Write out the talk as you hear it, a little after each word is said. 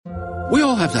We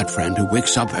all have that friend who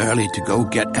wakes up early to go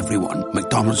get everyone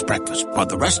McDonald's breakfast, while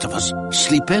the rest of us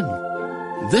sleep in.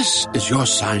 This is your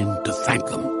sign to thank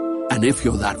them. And if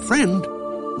you're that friend,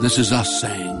 this is us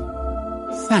saying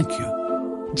thank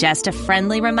you. Just a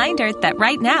friendly reminder that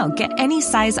right now, get any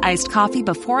size iced coffee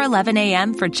before 11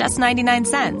 a.m. for just 99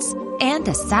 cents. And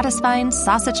a satisfying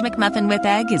sausage McMuffin with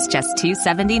egg is just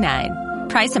 $2.79.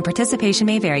 Price and participation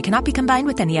may vary. Cannot be combined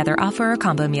with any other offer or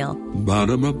combo meal.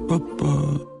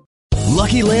 Ba-da-ba-ba-ba.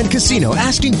 Lucky Land Casino,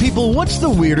 asking people, what's the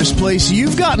weirdest place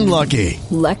you've gotten lucky?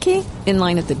 Lucky? In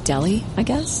line at the deli, I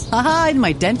guess? Aha, in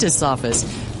my dentist's office.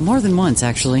 More than once,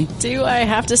 actually. Do I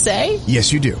have to say?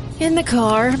 Yes, you do. In the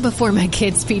car before my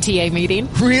kids' PTA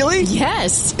meeting. Really?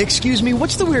 Yes. Excuse me,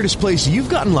 what's the weirdest place you've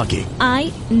gotten lucky?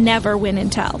 I never win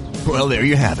and tell. Well, there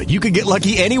you have it. You can get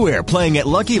lucky anywhere, playing at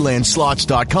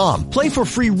LuckyLandSlots.com. Play for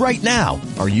free right now.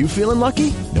 Are you feeling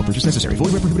lucky? No purchase necessary.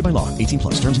 Void where prohibited by law. 18+.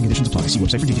 Terms and conditions apply. See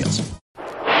website for details.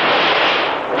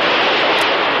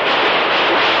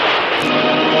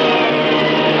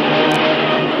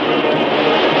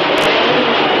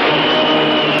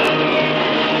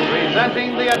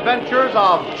 Presenting the adventures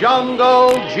of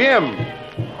Jungle Jim.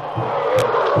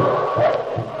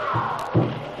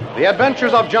 The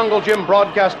Adventures of Jungle Jim,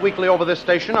 broadcast weekly over this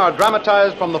station, are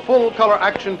dramatized from the full-color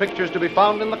action pictures to be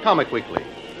found in the Comic Weekly,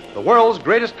 the world's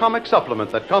greatest comic supplement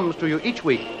that comes to you each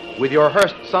week with your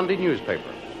Hearst Sunday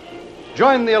newspaper.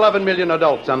 Join the 11 million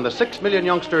adults and the 6 million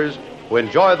youngsters who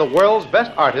enjoy the world's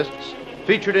best artists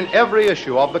featured in every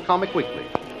issue of the Comic Weekly,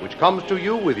 which comes to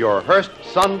you with your Hearst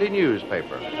Sunday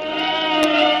newspaper.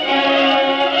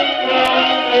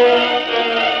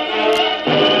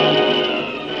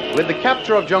 With the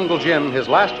capture of Jungle Jim, his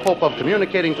last hope of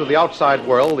communicating to the outside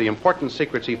world the important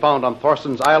secrets he found on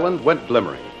Thorson's Island went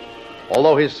glimmering.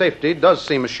 Although his safety does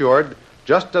seem assured,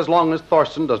 just as long as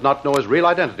Thorson does not know his real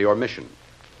identity or mission.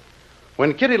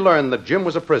 When Kitty learned that Jim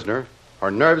was a prisoner,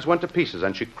 her nerves went to pieces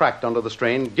and she cracked under the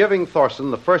strain, giving Thorson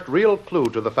the first real clue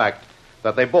to the fact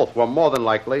that they both were more than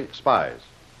likely spies.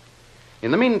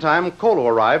 In the meantime, Kolo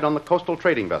arrived on the coastal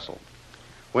trading vessel.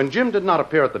 When Jim did not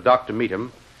appear at the dock to meet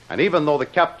him, and even though the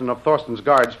captain of Thorson's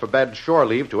guards forbade shore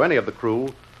leave to any of the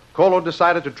crew, Kolo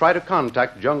decided to try to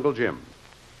contact Jungle Jim.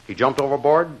 He jumped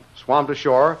overboard, swam to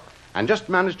shore, and just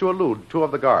managed to elude 2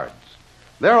 of the guards.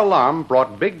 Their alarm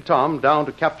brought Big Tom down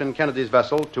to Captain Kennedy's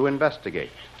vessel to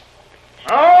investigate.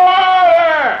 Oh,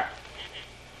 there!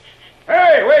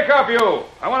 Hey, wake up, you!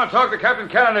 I want to talk to Captain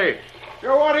Kennedy.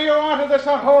 So what do you want at this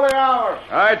unholy hour?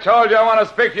 I told you I want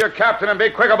to speak to your captain and be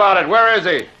quick about it. Where is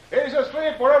he? He's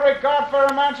asleep where every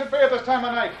God-fearing man should be at this time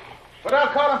of night. But I'll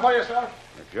call him for you, sir.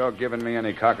 If you're giving me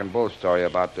any cock and bull story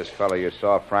about this fellow you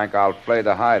saw, Frank, I'll flay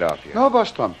the hide off you. No,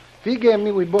 Boss Tom. He gave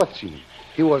me we both seen.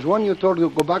 He was one you told to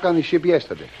go back on the ship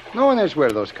yesterday. No one else wear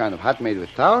those kind of hat made with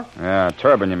tar. Yeah,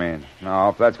 turban, you mean? No,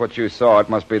 if that's what you saw, it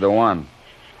must be the one.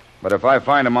 But if I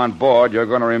find him on board, you're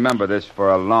going to remember this for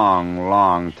a long,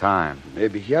 long time.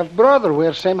 Maybe he have brother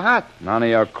wear same hat. None of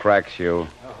your cracks, you.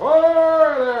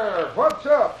 Ahoy there! What's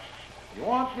up? You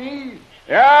want me?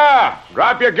 Yeah!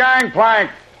 Drop your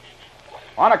gangplank.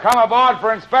 Want to come aboard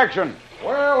for inspection.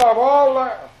 Well, of all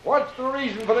that, what's the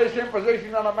reason for this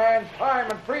imposition on a man's time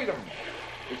and freedom?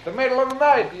 It's the middle of the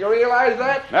night. Do you realize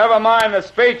that? Never mind the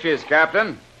speeches,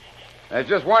 Captain. There's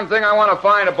just one thing I want to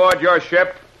find aboard your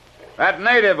ship. That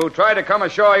native who tried to come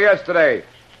ashore yesterday.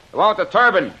 The one with the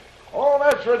turban. Oh,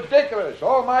 that's ridiculous.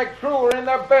 All my crew are in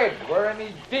their beds, where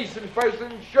any decent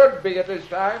person should be at this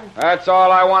time. That's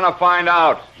all I want to find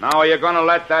out. Now, are you going to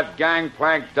let that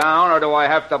gangplank down, or do I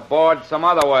have to board some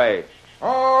other way?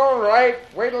 All right.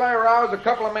 Wait till I rouse a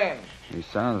couple of men. He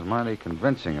sounds mighty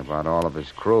convincing about all of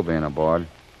his crew being aboard.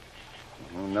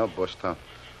 Oh, no, Boss Tom.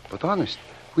 But honest,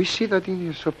 we see that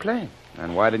Indian so plain.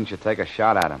 And why didn't you take a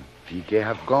shot at him? He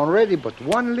have gone ready, but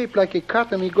one leap like a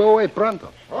cat and he go away pronto.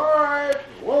 All right.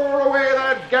 Lower away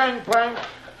that gangplank.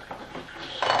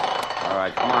 All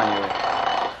right, come on, you.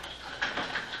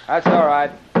 That's all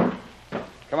right.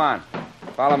 Come on.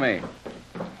 Follow me.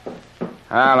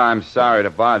 Well, I'm sorry to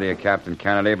bother you, Captain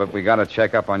Kennedy, but we got to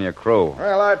check up on your crew.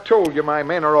 Well, I told you my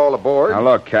men are all aboard. Now,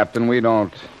 look, Captain, we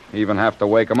don't even have to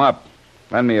wake them up.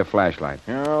 Lend me a flashlight.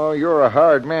 Oh, you're a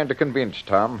hard man to convince,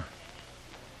 Tom.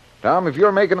 Tom, if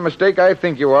you're making a mistake, I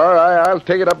think you are, I'll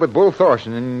take it up with Bull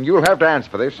Thorson, and you'll have to answer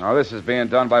for this. Now, this is being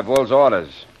done by Bull's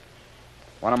orders.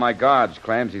 One of my guards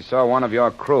claims he saw one of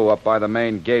your crew up by the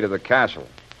main gate of the castle,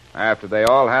 after they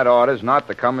all had orders not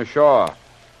to come ashore.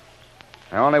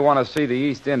 I only want to see the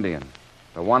East Indian,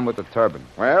 the one with the turban.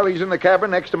 Well, he's in the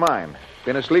cabin next to mine.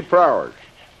 Been asleep for hours.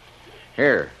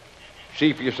 Here,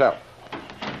 see for yourself.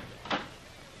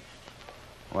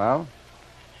 Well,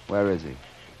 where is he?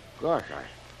 Gosh,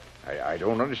 I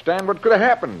don't understand what could have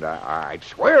happened. I'd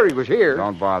swear he was here.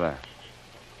 Don't bother.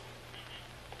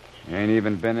 He ain't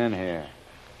even been in here.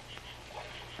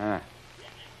 Huh.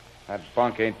 That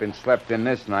bunk ain't been slept in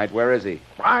this night. Where is he?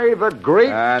 By the great...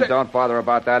 Don't bother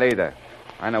about that either.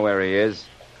 I know where he is.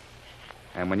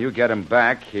 And when you get him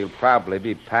back, he'll probably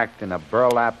be packed in a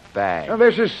burlap bag. Now,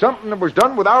 this is something that was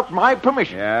done without my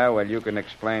permission. Yeah, well, you can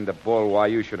explain to Bull why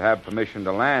you should have permission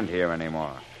to land here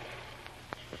anymore.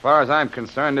 As far as I'm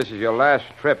concerned, this is your last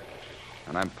trip.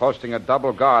 And I'm posting a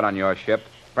double guard on your ship.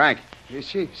 Frank.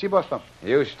 Si, Boston.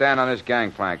 You stand on this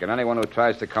gangplank, and anyone who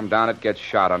tries to come down it gets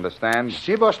shot, understand?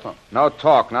 Si, Boston. No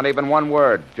talk, not even one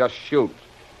word. Just shoot.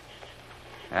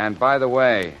 And by the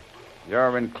way,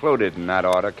 you're included in that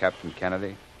order, Captain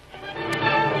Kennedy.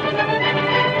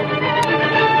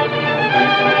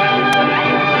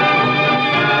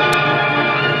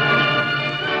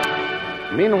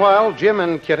 Meanwhile, Jim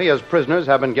and Kitty, as prisoners,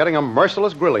 have been getting a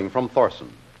merciless grilling from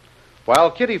Thorson.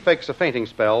 While Kitty fakes a fainting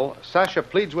spell, Sasha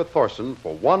pleads with Thorson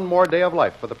for one more day of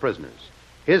life for the prisoners.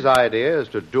 His idea is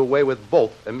to do away with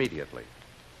both immediately.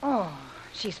 Oh,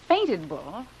 she's fainted,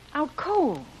 Bull. Out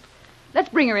cold. Let's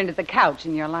bring her into the couch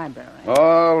in your library.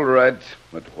 All right.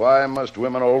 But why must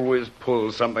women always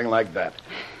pull something like that?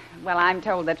 Well, I'm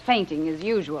told that fainting is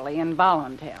usually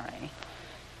involuntary.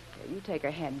 Here, you take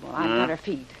her head, Bull. I've got her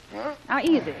feet. Now,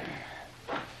 easy.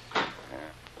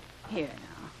 Here, now.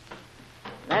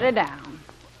 Let her down.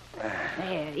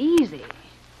 There, easy.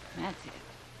 That's it.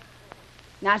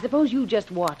 Now, suppose you just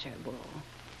watch her, Bull.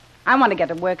 I want to get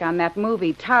to work on that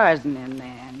movie Tarzan in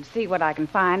there and see what I can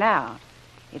find out.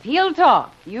 If he'll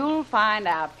talk, you'll find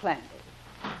out plenty.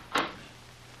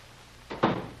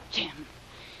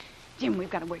 Jim, we've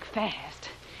got to work fast.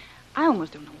 I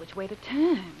almost don't know which way to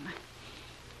turn.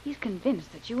 He's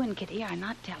convinced that you and Kitty are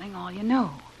not telling all you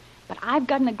know. But I've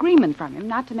got an agreement from him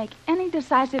not to make any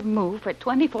decisive move for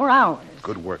 24 hours.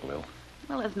 Good work, Lil.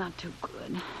 Well, it's not too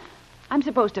good. I'm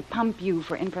supposed to pump you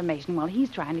for information while he's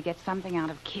trying to get something out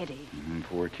of Kitty.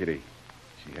 Poor Kitty.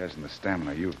 She hasn't the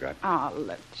stamina you've got. Oh,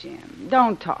 look, Jim,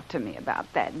 don't talk to me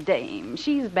about that dame.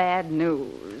 She's bad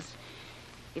news.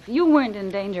 If you weren't in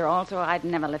danger also, I'd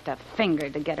never lift a finger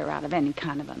to get her out of any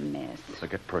kind of a mess.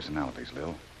 Forget personalities,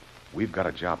 Lil. We've got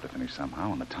a job to finish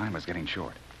somehow, and the time is getting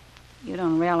short. You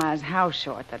don't realize how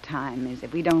short the time is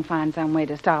if we don't find some way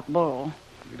to stop Bull.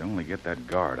 We'd only get that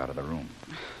guard out of the room.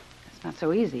 It's not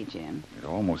so easy, Jim. It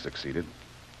almost succeeded.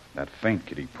 That feint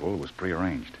Kitty pulled was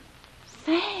prearranged.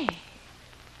 Say.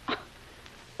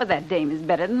 But that dame is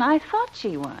better than I thought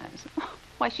she was.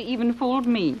 Why, she even fooled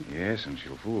me. Yes, and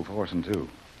she'll fool Thorson, too.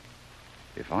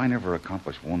 If I never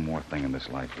accomplish one more thing in this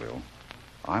life, Lil,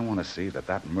 I want to see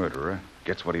that murderer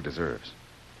gets what he deserves.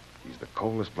 He's the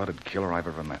coldest-blooded killer I've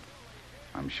ever met.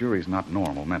 I'm sure he's not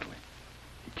normal mentally.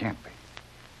 He can't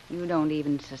be. You don't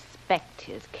even suspect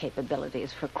his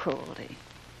capabilities for cruelty.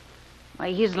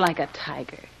 Why, he's like a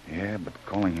tiger. Yeah, but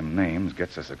calling him names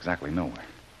gets us exactly nowhere.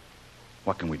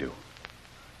 What can we do?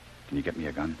 Can you get me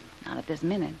a gun? Not at this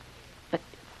minute. But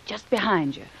just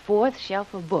behind you, fourth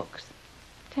shelf of books.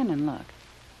 Turn and look.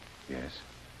 Yes.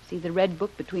 See the red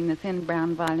book between the thin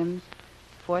brown volumes?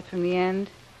 Fourth from the end?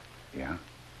 Yeah.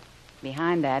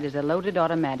 Behind that is a loaded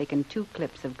automatic and 2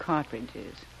 clips of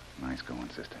cartridges. Nice going,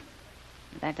 sister.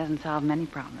 But that doesn't solve many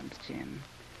problems, Jim.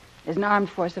 There's an armed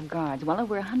force of guards, well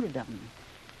over 100 of them.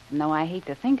 And though I hate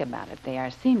to think about it, they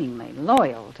are seemingly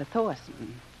loyal to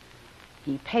Thorson.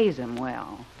 He pays them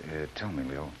well. Tell me,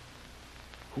 Lil,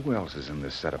 who else is in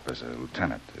this setup as a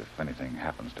lieutenant if anything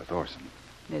happens to Thorson?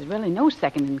 There's really no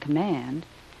second in command.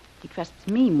 He trusts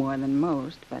me more than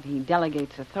most, but he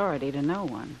delegates authority to no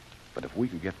one. But if we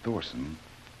could get Thorson,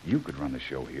 you could run the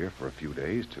show here for a few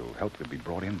days till help could be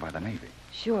brought in by the Navy.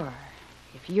 Sure,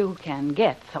 if you can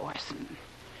get Thorson.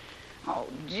 Oh,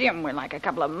 Jim, we're like a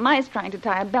couple of mice trying to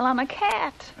tie a bell on a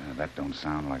cat. That don't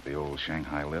sound like the old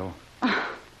Shanghai Lil.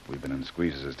 We've been in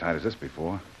squeezes as tight as this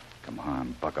before. Come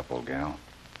on, buck up, old gal.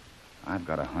 I've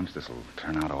got a hunch this'll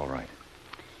turn out all right.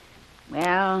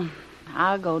 Well,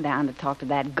 I'll go down to talk to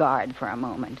that guard for a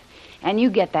moment. And you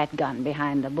get that gun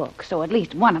behind the book, so at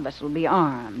least one of us will be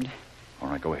armed. All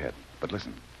right, go ahead. But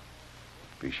listen,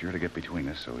 be sure to get between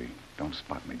us so he don't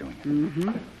spot me doing it.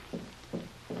 Mm-hmm.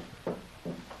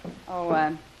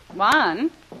 Oh,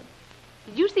 Juan,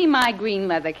 did you see my green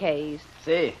leather case?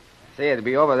 See, it'll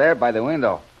be over there by the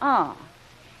window. Oh.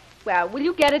 Well, will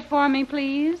you get it for me,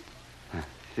 please?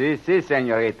 Si,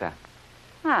 señorita.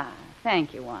 Ah,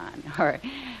 thank you, Juan.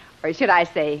 Or should I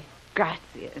say,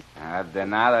 gracias. De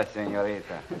nada,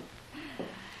 señorita.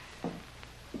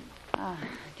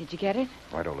 Did you get it?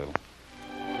 Righto, Lil.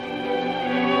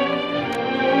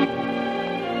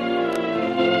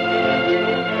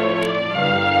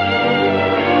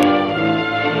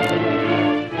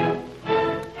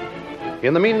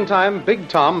 In the meantime, Big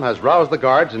Tom has roused the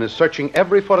guards and is searching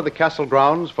every foot of the castle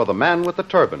grounds for the man with the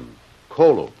turban,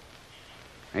 Kolu.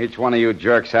 Each one of you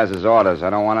jerks has his orders.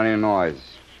 I don't want any noise.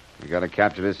 We got to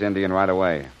capture this Indian right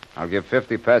away. I'll give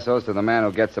 50 pesos to the man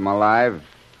who gets him alive.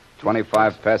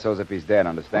 25 pesos if he's dead,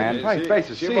 understand? Right,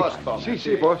 pesos, si,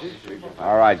 boss.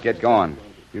 All right, get going.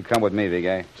 You come with me,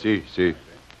 Viguet. Si.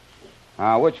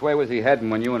 Which way was he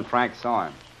heading when you and Frank saw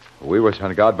him? We was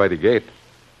on guard by the gate.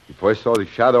 He first saw the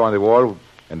shadow on the wall,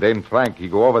 and then Frank, he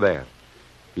go over there.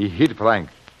 He hit Frank,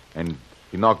 and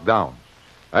he knocked down.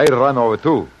 I run over,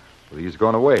 too, but he's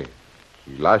gone away.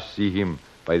 We last see him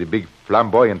by the big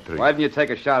flamboyant tree. Why didn't you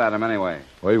take a shot at him anyway?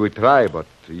 Well, we try, but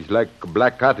he's like a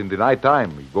black cat in the night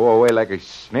time. He go away like a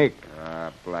snake.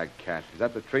 Black cat. Is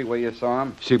that the tree where you saw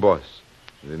him? Si, boss.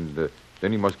 Then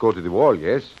he must go to the wall,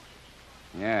 yes?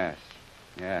 Yes.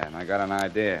 Yeah, and I got an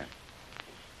idea.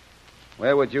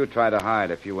 Where would you try to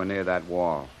hide if you were near that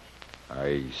wall?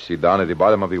 I sit down at the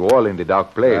bottom of the wall in the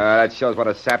dark place. That shows what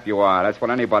a sap you are. That's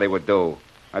what anybody would do.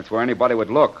 That's where anybody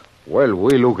would look. Well,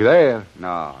 we look there.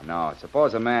 No.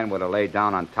 Suppose a man were to lay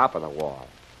down on top of the wall.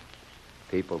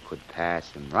 People could pass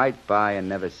him right by and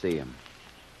never see him.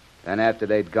 Then after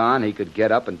they'd gone, he could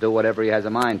get up and do whatever he has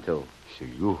a mind to. So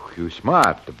you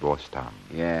smart, boss Tom.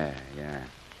 Yeah.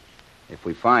 If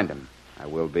we find him, I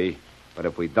will be. But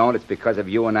if we don't, it's because of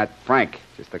you and that Frank.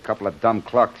 Just a couple of dumb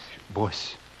clucks.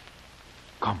 Boss,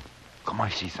 come, I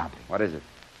see something. What is it?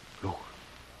 Look,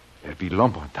 there'll be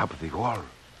lump on top of the wall.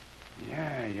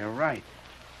 Yeah, you're right.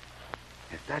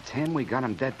 If that's him, we got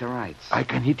him dead to rights. I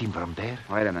can hit him from there.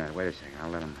 Wait a minute, wait a second. I'll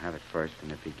let him have it first,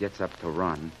 and if he gets up to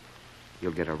run,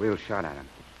 you'll get a real shot at him.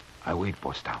 I wait,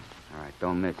 boss Tom. All right,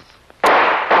 don't miss.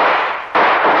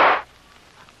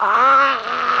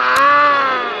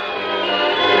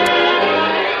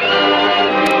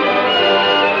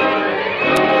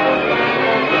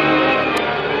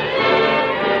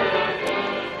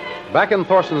 Back in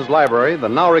Thorson's library, the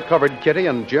now recovered Kitty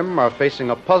and Jim are facing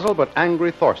a puzzled but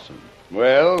angry Thorson.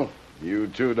 Well, you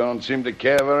two don't seem to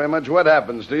care very much what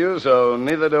happens to you, so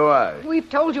neither do I. We've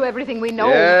told you everything we know.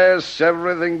 Yes,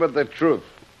 everything but the truth.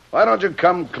 Why don't you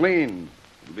come clean?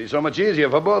 It'd be so much easier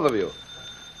for both of you.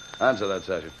 Answer that,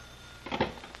 Sasha.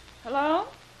 Hello?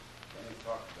 Let me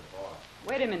talk to the boss.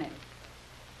 Wait a minute.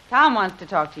 Tom wants to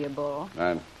talk to you, Bull.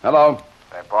 Hello?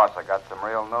 Hey, boss, I got some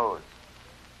real news.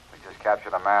 We just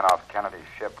captured a man off Kennedy's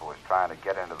ship who was trying to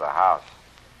get into the house.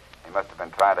 He must have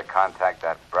been trying to contact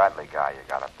that Bradley guy you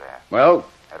got up there. Well?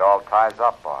 It all ties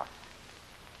up, boss.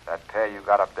 That pair you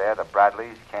got up there, the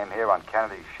Bradleys, came here on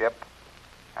Kennedy's ship,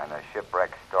 and the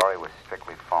shipwreck story was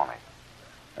strictly phony.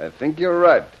 I think you're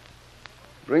right.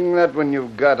 Bring that one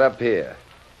you've got up here.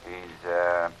 He's,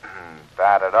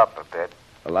 battered up a bit.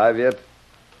 Alive yet?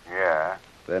 Yeah.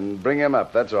 Then bring him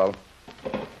up, that's all.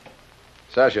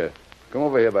 Sasha, come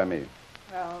over here by me.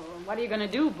 Well, what are you going to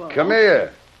do, Bull? Come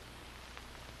here.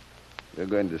 You're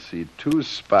going to see two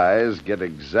spies get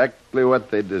exactly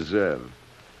what they deserve.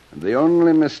 And the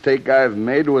only mistake I've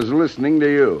made was listening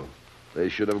to you. They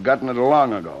should have gotten it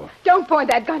long ago. Don't point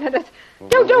that gun at us.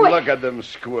 Don't do it. Look at them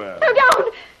squirm. No,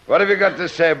 don't. What have you got to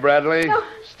say, Bradley? No.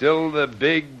 Still the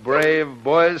big, brave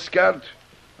Boy Scout?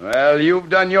 Well, you've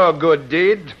done your good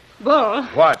deed. Bull.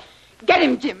 What? Get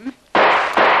him, Jim.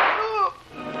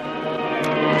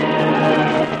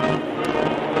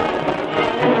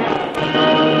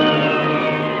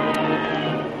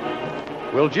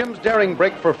 Will Jim's daring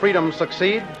break for freedom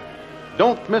succeed?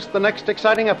 Don't miss the next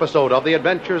exciting episode of The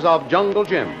Adventures of Jungle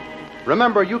Jim.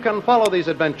 Remember, you can follow these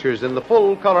adventures in the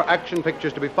full-color action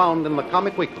pictures to be found in the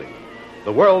Comic Weekly,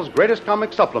 the world's greatest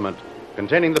comic supplement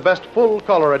containing the best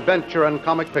full-color adventure and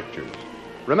comic pictures.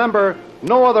 Remember,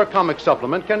 no other comic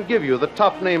supplement can give you the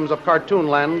top names of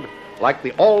Cartoonland like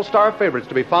the all-star favorites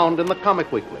to be found in the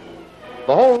Comic Weekly.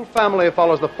 The whole family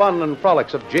follows the fun and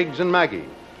frolics of Jiggs and Maggie,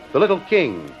 the Little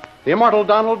King, the immortal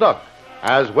Donald Duck,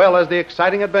 as well as the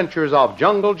exciting adventures of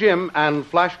Jungle Jim and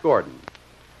Flash Gordon.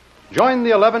 Join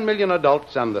the 11 million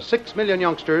adults and the 6 million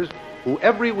youngsters who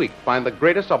every week find the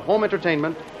greatest of home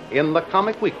entertainment in the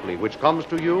Comic Weekly, which comes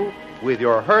to you with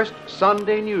your Hearst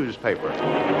Sunday newspaper.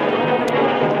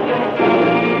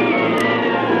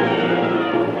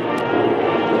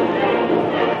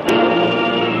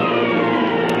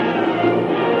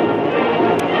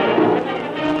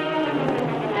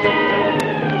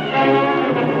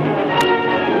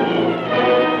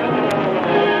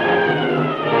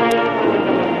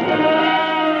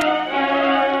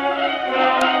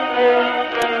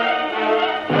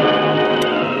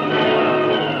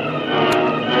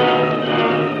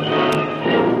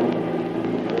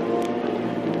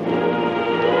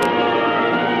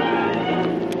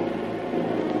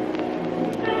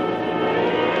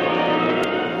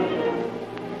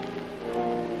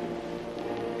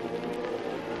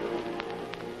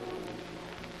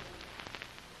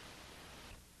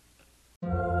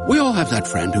 We all have that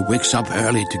friend who wakes up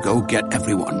early to go get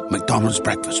everyone McDonald's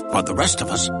breakfast, while the rest of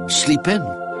us sleep in.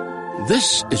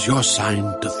 This is your sign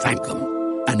to thank them.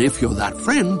 And if you're that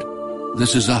friend,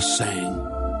 this is us saying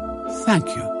thank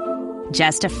you.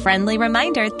 Just a friendly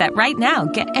reminder that right now,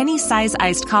 get any size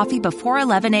iced coffee before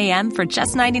 11 a.m. for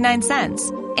just 99 cents.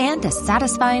 And a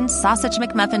satisfying sausage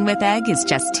McMuffin with egg is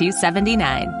just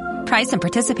 $2.79. Price and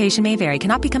participation may vary.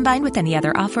 Cannot be combined with any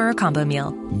other offer or combo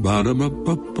meal.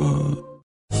 Ba-da-ba-ba-ba.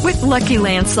 With Lucky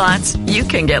Land Slots, you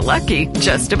can get lucky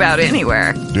just about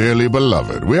anywhere. Dearly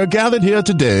beloved, we are gathered here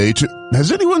today to...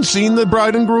 Has anyone seen the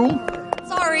bride and groom?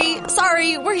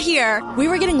 Sorry, we're here. We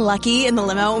were getting lucky in the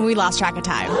limo and we lost track of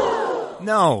time.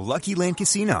 No, Lucky Land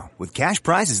Casino, with cash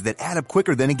prizes that add up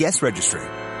quicker than a guest registry.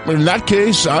 In that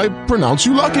case, I pronounce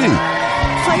you lucky.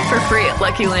 Play for free at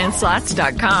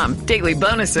LuckyLandSlots.com. Daily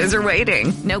bonuses are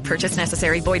waiting. No purchase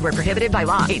necessary. Void where prohibited by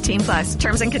law. 18+.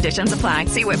 Terms and conditions apply.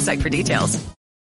 See website for details.